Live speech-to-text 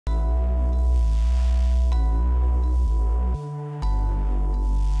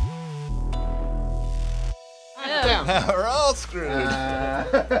am. We're all screwed.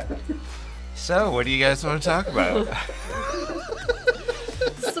 So, what do you guys want to talk about?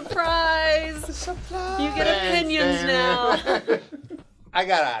 Surprise! You get opinions now. I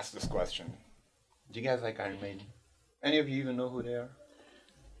gotta ask this question. Do you guys like Iron Maiden? Any of you even know who they are?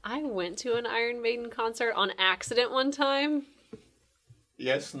 I went to an Iron Maiden concert on accident one time.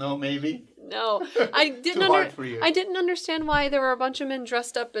 Yes, no, maybe? No, I didn't. hard for you. I didn't understand why there were a bunch of men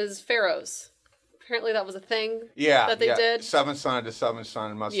dressed up as pharaohs. Apparently, that was a thing. Yeah, that they did. Seventh Son of the Seventh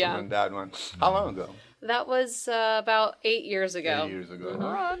Son must have been that one. How long ago? That was about 8 years ago. 8 years ago.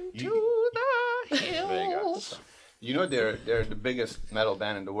 Run to the hills. You know they're the biggest metal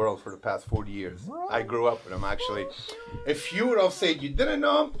band in the world for the past 40 years. I grew up with them, actually. If you would have said you didn't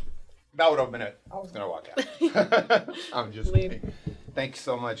know them, that would have been it. I was going to walk out. I'm just kidding. Thank you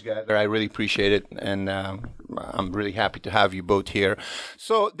so much, guys. I really appreciate it, and I'm really happy to have you both here.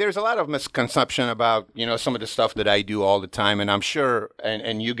 So there's a lot of misconception about, some of the stuff that I do all the time, and I'm sure,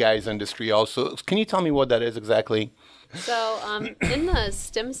 and you guys industry also. Can you tell me what that is exactly? So in the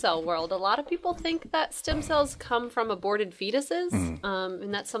stem cell world, a lot of people think that stem cells come from aborted fetuses,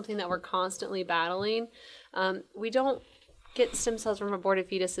 and that's something that we're constantly battling. We don't get stem cells from aborted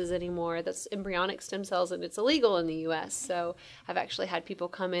fetuses anymore. That's embryonic stem cells, and it's illegal in the U.S. So I've actually had people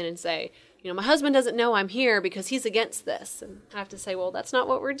come in and say, my husband doesn't know I'm here because he's against this. And I have to say, well, that's not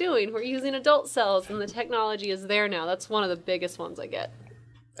what we're doing. We're using adult cells, and the technology is there now. That's one of the biggest ones I get.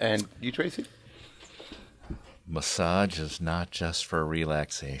 And you, Tracy? Massage is not just for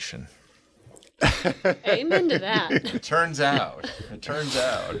relaxation. Amen to that. It turns out,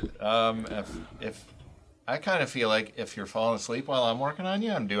 if I kind of feel like if you're falling asleep while I'm working on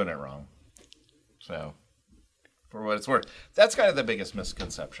you, I'm doing it wrong. So, for what it's worth, that's kind of the biggest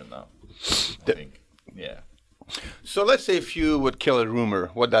misconception, though. I think, yeah. So let's say if you would kill a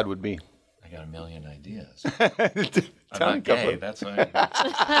rumor, what that would be? I got a million ideas. I'm Tell me not a couple. gay. That's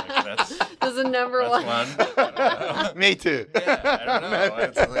that's This is number one. one. Me too. Yeah, I don't know.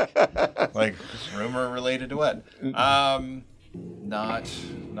 It's like rumor related to what? Not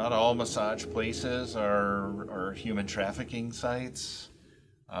all massage places are human trafficking sites.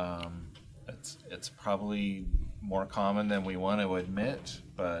 It's probably more common than we want to admit,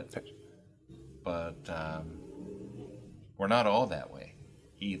 but we're not all that way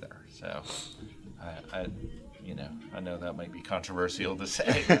either. So I know that might be controversial to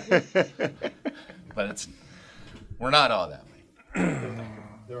say, but we're not all that way.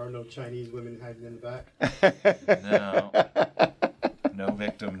 There are no Chinese women hiding in the back. No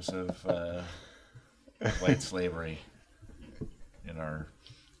victims of white slavery in our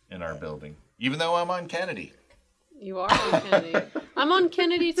building. Even though I'm on Kennedy. You are on Kennedy. I'm on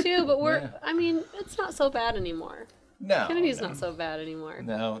Kennedy too, but it's not so bad anymore. No, Kennedy's not so bad anymore.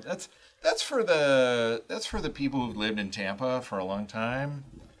 No, that's for the people who've lived in Tampa for a long time.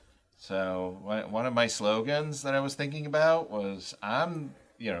 So one of my slogans that I was thinking about was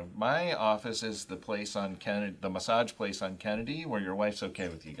my office is the place on Kennedy, the massage place on Kennedy, where your wife's okay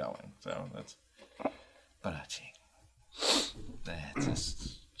with you going. So that's, that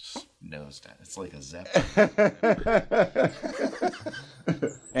just knows that it's like a zeppelin.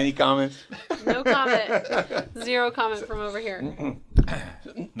 Any comments? No comment. Zero comment from over here.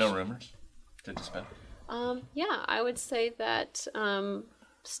 No rumors to dispel. Yeah, I would say that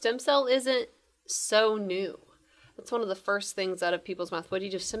stem cell isn't so new. That's one of the first things out of people's mouth. What do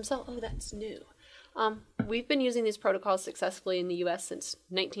you do? Stem cell? Oh, that's new. We've been using these protocols successfully in the U.S. since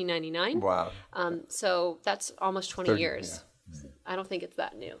 1999. Wow. So that's almost 20 years. Yeah. I don't think it's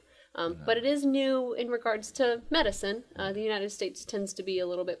that new. But it is new in regards to medicine. The United States tends to be a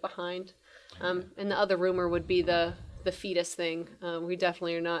little bit behind. And the other rumor would be the fetus thing. We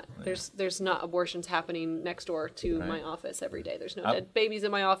definitely are not. There's not abortions happening next door to my office every day. There's no dead babies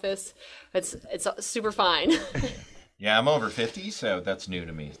in my office. It's super fine. Yeah, I'm over 50, so that's new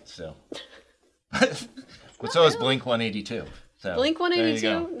to me still. But so is Blink 182. So Blink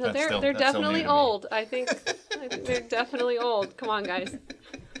 182. No, they're definitely old. Me. I think they're definitely old. Come on, guys.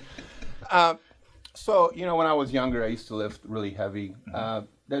 So, when I was younger, I used to lift really heavy.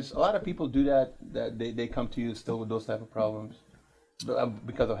 There's a lot of people do that they come to you still with those type of problems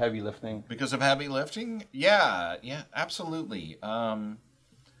because of heavy lifting. Because of heavy lifting? Yeah, absolutely.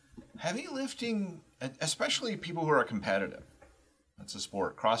 Heavy lifting, especially people who are competitive. That's a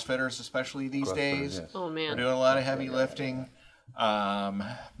sport. CrossFitters, especially these days. Yes. Oh, man. We're doing a lot of heavy lifting.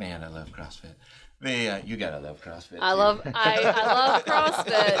 Man, I love CrossFit. You gotta love CrossFit. I love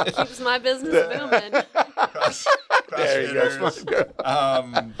CrossFit. Keeps my business booming. There you go, smart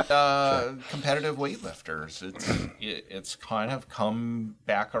girl. Competitive weightlifters. It's kind of come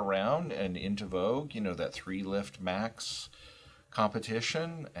back around and into vogue. You know, that 3 lift max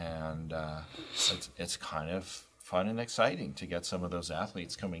competition, and it's kind of fun and exciting to get some of those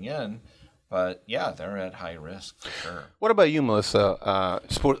athletes coming in. But yeah, they're at high risk for sure. What about you, Mellissa?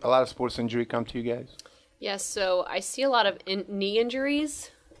 A lot of sports injury come to you guys? Yes, so I see a lot of knee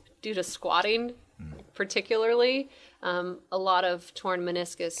injuries due to squatting, particularly. A lot of torn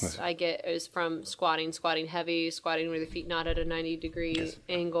meniscus I get is from squatting heavy, squatting with the feet not at a 90-degree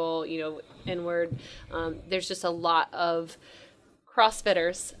angle, inward. There's just a lot of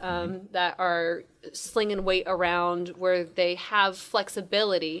CrossFitters that are slinging weight around where they have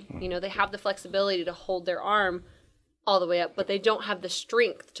flexibility. They have the flexibility to hold their arm all the way up, but they don't have the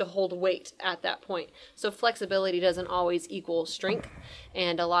strength to hold weight at that point. So flexibility doesn't always equal strength.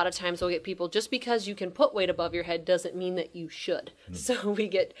 And a lot of times we'll get people, just because you can put weight above your head doesn't mean that you should. So we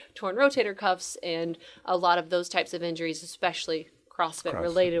get torn rotator cuffs and a lot of those types of injuries, especially CrossFit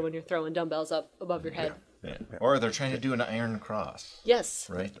related, when you're throwing dumbbells up above your head. Yeah. Or they're trying to do an iron cross. Yes.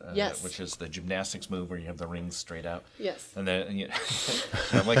 Right? Yes. Which is the gymnastics move where you have the rings straight out. Yes. And then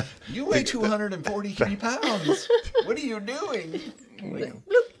I'm like, you weigh 243 pounds. What are you doing?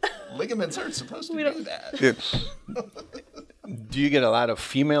 Ligaments aren't supposed to do that. Yeah. Do you get a lot of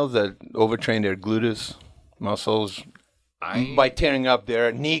females that overtrain their gluteus muscles by tearing up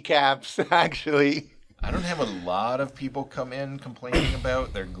their kneecaps, actually? I don't have a lot of people come in complaining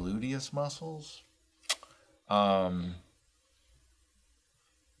about their gluteus muscles.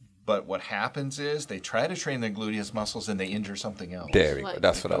 But what happens is they try to train their gluteus muscles and they injure something else. There you go.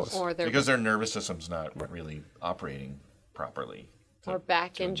 That's what I was. Because their nervous system's not really operating properly. Or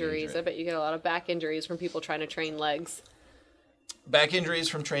back injuries. I bet you get a lot of back injuries from people trying to train legs. Back injuries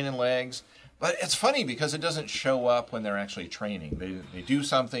from training legs. But it's funny because it doesn't show up when they're actually training. They do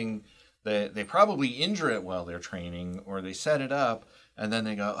something, they probably injure it while they're training, or they set it up. And then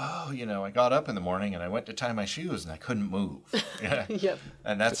they go, I got up in the morning and I went to tie my shoes and I couldn't move. Yep.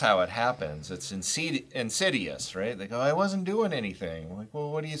 And that's how it happens. It's insidious, right? They go, I wasn't doing anything. I'm like,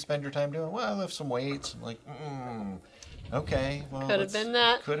 well, what do you spend your time doing? Well, I lift some weights. I'm like, okay. Well, could have been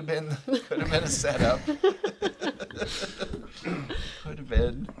that. Could have been a setup. Could have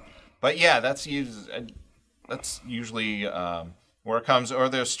been. But yeah, that's usually where it comes, or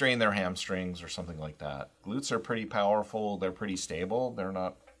they'll strain their hamstrings or something like that. Glutes are pretty powerful. They're pretty stable. They're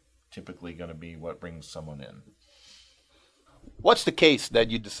not typically going to be what brings someone in. What's the case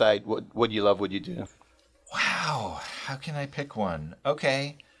that you decide what you love, what you do? Wow. How can I pick one?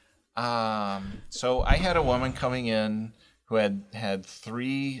 Okay. So I had a woman coming in who had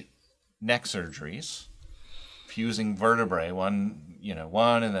 3 neck surgeries, fusing vertebrae, one,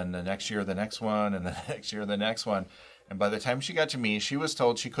 and then the next year the next one, and the next year the next one. And by the time she got to me, she was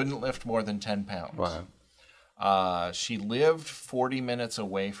told she couldn't lift more than 10 pounds. Wow. She lived 40 minutes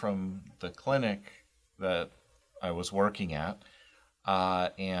away from the clinic that I was working at.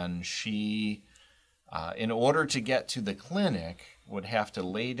 And she, in order to get to the clinic, would have to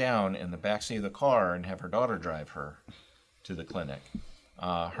lay down in the backseat of the car and have her daughter drive her to the clinic.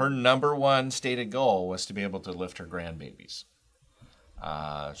 Her number one stated goal was to be able to lift her grandbabies.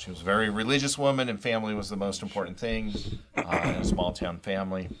 She was a very religious woman, and family was the most important thing in a small-town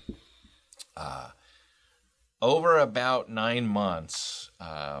family. Over about 9 months,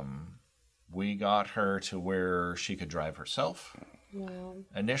 we got her to where she could drive herself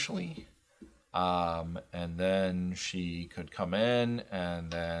initially. And then she could come in,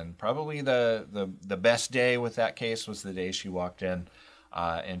 and then probably the best day with that case was the day she walked in,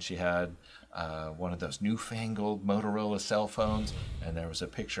 and she had one of those newfangled Motorola cell phones, and there was a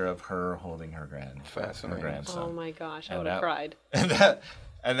picture of her holding her grandson. Oh my gosh, I would have cried. And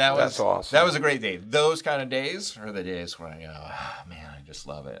that's awesome. That was a great day. Those kind of days are the days where I go, man, I just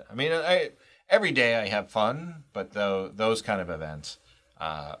love it. I mean, every day I have fun, but those kind of events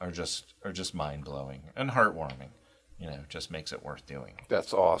are just mind blowing and heartwarming. Just makes it worth doing.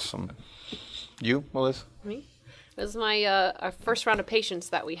 That's awesome. You, Mellissa? Me? It was my our first round of patients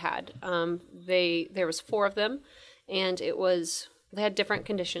that we had. There was 4 of them, and they had different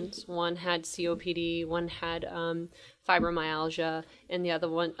conditions. One had COPD, one had fibromyalgia, and the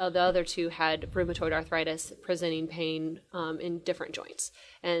other 2 had rheumatoid arthritis, presenting pain in different joints.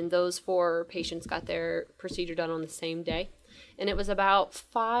 And those 4 patients got their procedure done on the same day. And it was about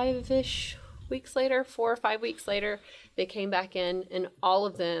 5-ish weeks later, 4 or 5 weeks later, they came back in, and all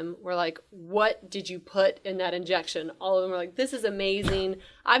of them were like, what did you put in that injection? All of them were like, this is amazing.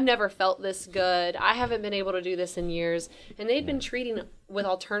 I've never felt this good. I haven't been able to do this in years. And they'd been treating with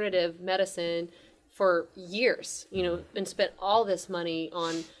alternative medicine for years, and spent all this money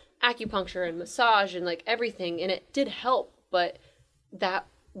on acupuncture and massage and like everything, and it did help, but that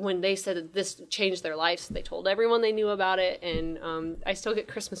when they said that this changed their lives, they told everyone they knew about it, and I still get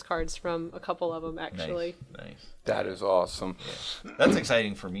Christmas cards from a couple of them, actually. Nice. That is awesome. Yeah. That's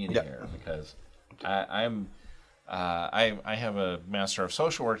exciting for me to hear, because I have a Master of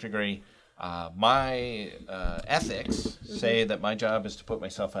Social Work degree. My ethics say that my job is to put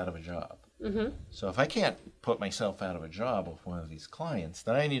myself out of a job. So if I can't put myself out of a job with one of these clients,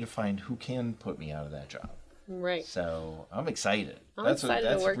 then I need to find who can put me out of that job. Right. So I'm excited. That's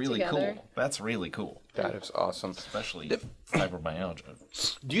to work really together. cool. That's really cool. That is awesome. Especially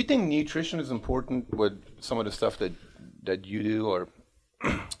fibromyalgia. Do you think nutrition is important with some of the stuff that you do, or?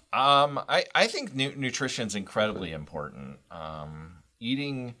 I think nutrition is incredibly important.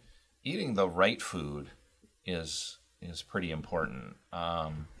 Eating the right food is pretty important.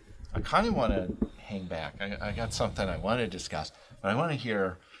 I kind of want to hang back. I got something I want to discuss, but I want to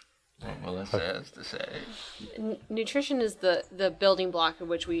hear what Mellissa has to say. Nutrition is the building block in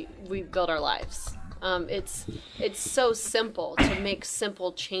which we build our lives. It's so simple to make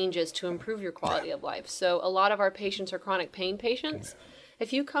simple changes to improve your quality of life. So a lot of our patients are chronic pain patients.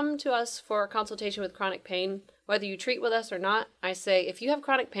 If you come to us for a consultation with chronic pain, whether you treat with us or not, I say, if you have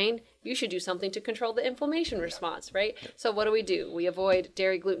chronic pain, you should do something to control the inflammation response, right? So what do? We avoid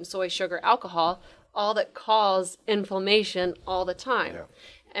dairy, gluten, soy, sugar, alcohol, all that cause inflammation all the time. Yeah.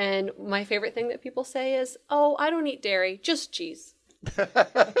 And my favorite thing that people say is, oh, I don't eat dairy, just cheese.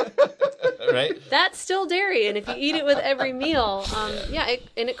 Right? That's still dairy, and if you eat it with every meal,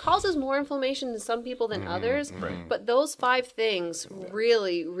 it causes more inflammation to some people than others. Right. But those 5 things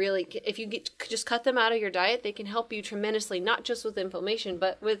really, really, if you just cut them out of your diet, they can help you tremendously, not just with inflammation,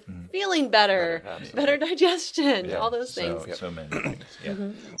 but with feeling better digestion, all those things. So many things. Yeah.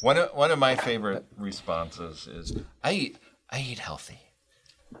 One of my favorite responses is, I eat healthy.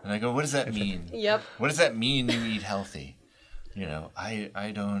 And I go, what does that mean? Yep. What does that mean, you eat healthy? I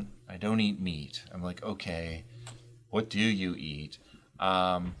don't eat meat. I'm like, okay, what do you eat?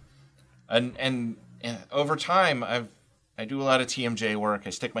 And over time, I do a lot of TMJ work. I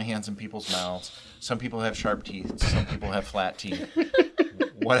stick my hands in people's mouths. Some people have sharp teeth. Some people have flat teeth.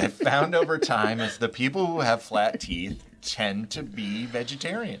 What I found over time is the people who have flat teeth tend to be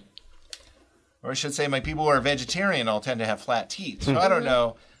vegetarian. Or I should say, my people who are vegetarian all tend to have flat teeth. So I don't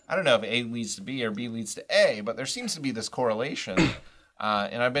know if A leads to B or B leads to A, but there seems to be this correlation.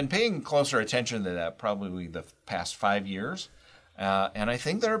 And I've been paying closer attention to that probably the past 5 years. And I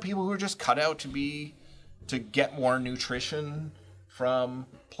think there are people who are just cut out to get more nutrition from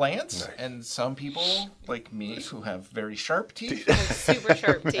plants. Nice. And some people, like me, who have very sharp teeth. Super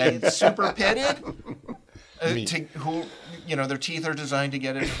sharp teeth. And super pitted. Their teeth are designed to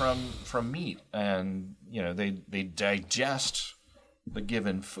get it from meat, and they digest the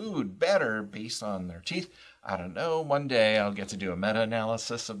given food better based on their teeth. I don't know. One day I'll get to do a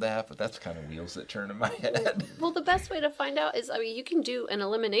meta-analysis of that, but that's kind of wheels that turn in my head. Well, the best way to find out is, you can do an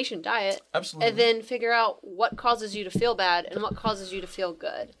elimination diet. Absolutely. And then figure out what causes you to feel bad and what causes you to feel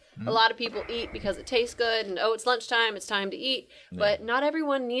good. Mm-hmm. A lot of people eat because it tastes good and, it's lunchtime, it's time to eat. Yeah. But not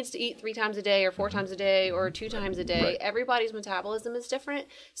everyone needs to eat 3 times a day or 4 times a day or 2 times a day. Right. Everybody's metabolism is different.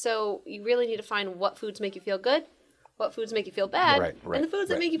 So you really need to find what foods make you feel good, what foods make you feel bad, and the foods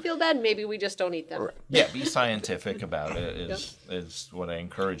that make you feel bad, maybe we just don't eat them. Right. Yeah, be scientific about it is what I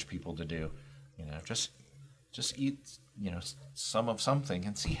encourage people to do. Just eat, some of something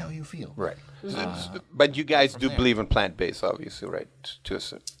and see how you feel. Right. But you guys do believe in plant-based, obviously, right?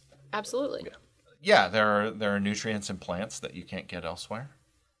 Absolutely. Yeah, there are nutrients in plants that you can't get elsewhere.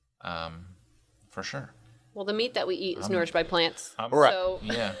 For sure. Well, the meat that we eat is nourished by plants. Right. So.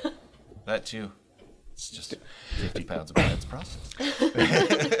 Yeah, that too. It's just 50 pounds of plants processed.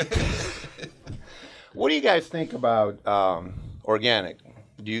 What do you guys think about organic?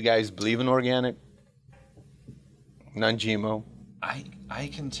 Do you guys believe in organic? Non-GMO? I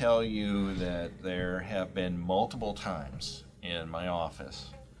can tell you that there have been multiple times in my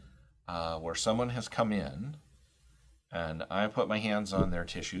office where someone has come in and I put my hands on their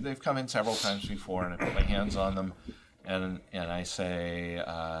tissue. They've come in several times before, and I put my hands on them, and I say,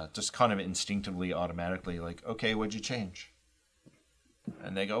 just kind of instinctively, automatically, like, okay, what'd you change?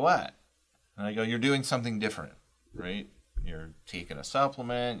 And they go, what? And I go, you're doing something different, right? You're taking a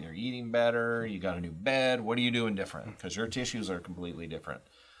supplement, you're eating better, you got a new bed. What are you doing different? Because your tissues are completely different.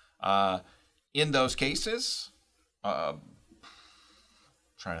 In those cases, trying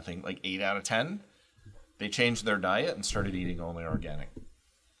to think, like 8 out of 10, they changed their diet and started eating only organic.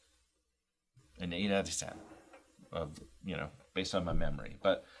 An 8 out of 10, based on my memory.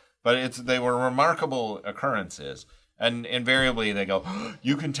 But But they were remarkable occurrences. And invariably they go,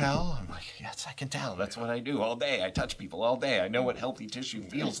 "You can tell?" I'm like, "Yes, I can tell. That's what I do all day. I touch people all day. I know what healthy tissue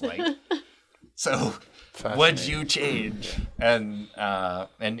feels like." So what'd you change? And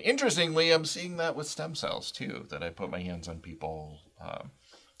interestingly, I'm seeing that with stem cells too, that I put my hands on people.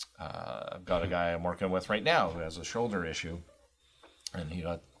 I've got a guy I'm working with right now who has a shoulder issue, and he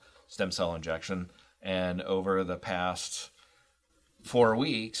got stem cell injection. And over the past 4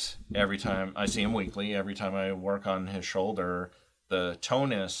 weeks, every time I see him weekly, every time I work on his shoulder, the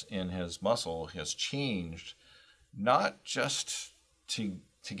tonus in his muscle has changed, not just to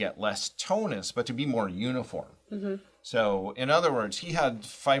get less tonus, but to be more uniform. Mm-hmm. So, in other words, he had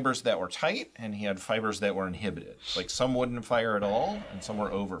fibers that were tight and he had fibers that were inhibited. Like some wouldn't fire at all and some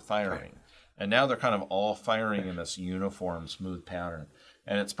were over firing. And now they're kind of all firing in this uniform, smooth pattern.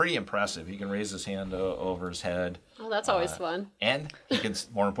 And it's pretty impressive. He can raise his hand over his head. Oh, that's always fun. And he can,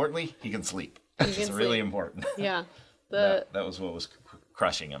 more importantly, he can sleep. Which is really important. Yeah. That was what was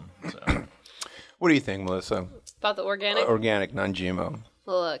crushing him. So. What do you think, Mellissa? About the organic? Organic, non-GMO.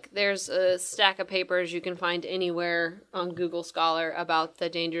 Look, there's a stack of papers you can find anywhere on Google Scholar about the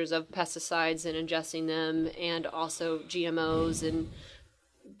dangers of pesticides and ingesting them, and also GMOs. And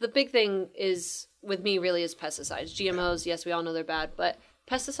the big thing is, with me, really is pesticides. GMOs, yes, we all know they're bad, but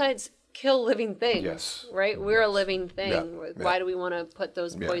pesticides kill living things. Yes. Right? We're a living thing. Yeah. Why do we want to put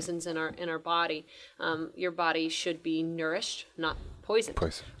those poisons in our body? Your body should be nourished, not poisoned.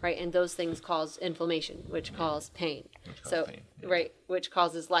 Right? And those things cause inflammation, which cause pain. Right, which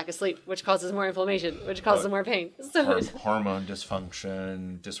causes lack of sleep, which causes more inflammation, which causes more pain. So hormone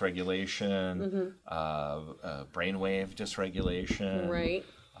dysfunction, dysregulation, brainwave dysregulation. Right.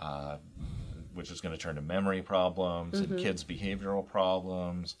 Which is going to turn to memory problems and kids' behavioral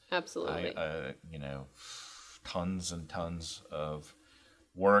problems. Absolutely. Tons and tons of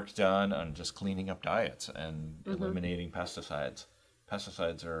work done on just cleaning up diets and eliminating pesticides.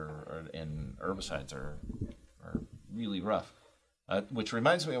 Pesticides and herbicides are really rough. Which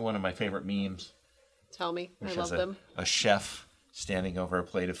reminds me of one of my favorite memes. Tell me. I love them. A chef standing over a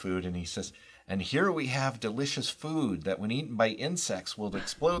plate of food, and he says, "And here we have delicious food that when eaten by insects will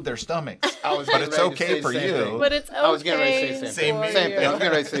explode their stomachs. But it's okay for you." But it's okay. I was getting ready to say the same thing. I was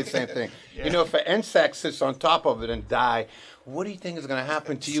getting ready to say the same thing. Yeah. You know, if an insect sits on top of it and die, what do you think is going to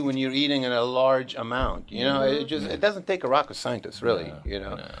happen to you when you're eating in a large amount? You know, it doesn't take a rocket scientist, really.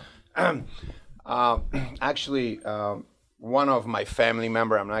 Actually, one of my family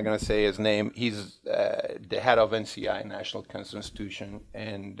member, I'm not going to say his name, he's the head of NCI, National Cancer Institution,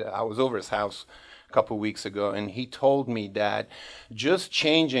 and I was over his house a couple of weeks ago, and he told me that just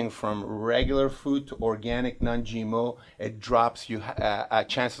changing from regular food to organic, non-GMO, it drops you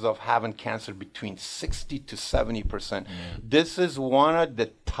chances of having cancer between 60 to 70%. This is one of the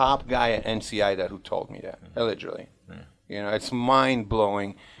top guy at NCI who told me that, literally. You know, it's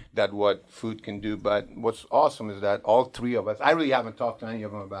mind-blowing that what food can do. But what's awesome is that all three of us, I really haven't talked to any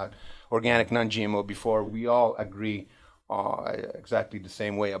of them about organic, non-GMO before. We all agree exactly the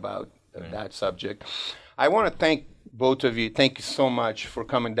same way about that subject. I want to thank both of you. Thank you so much for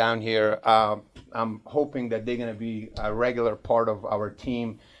coming down here. I'm hoping that they're going to be a regular part of our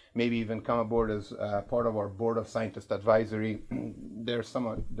team, maybe even come aboard as part of our Board of Scientists Advisory. They're some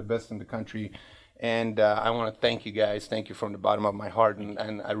of the best in the country. And I want to thank you guys. Thank you from the bottom of my heart.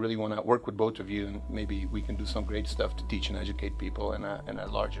 And I really want to work with both of you. And maybe we can do some great stuff to teach and educate people in a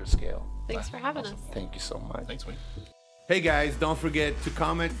larger scale. Thanks for having us. Thank you so much. Thanks, Wayne. Hey guys, don't forget to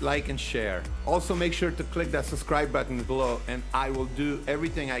comment, like, and share. Also make sure to click that subscribe button below, and I will do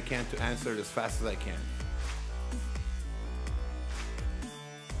everything I can to answer it as fast as I can.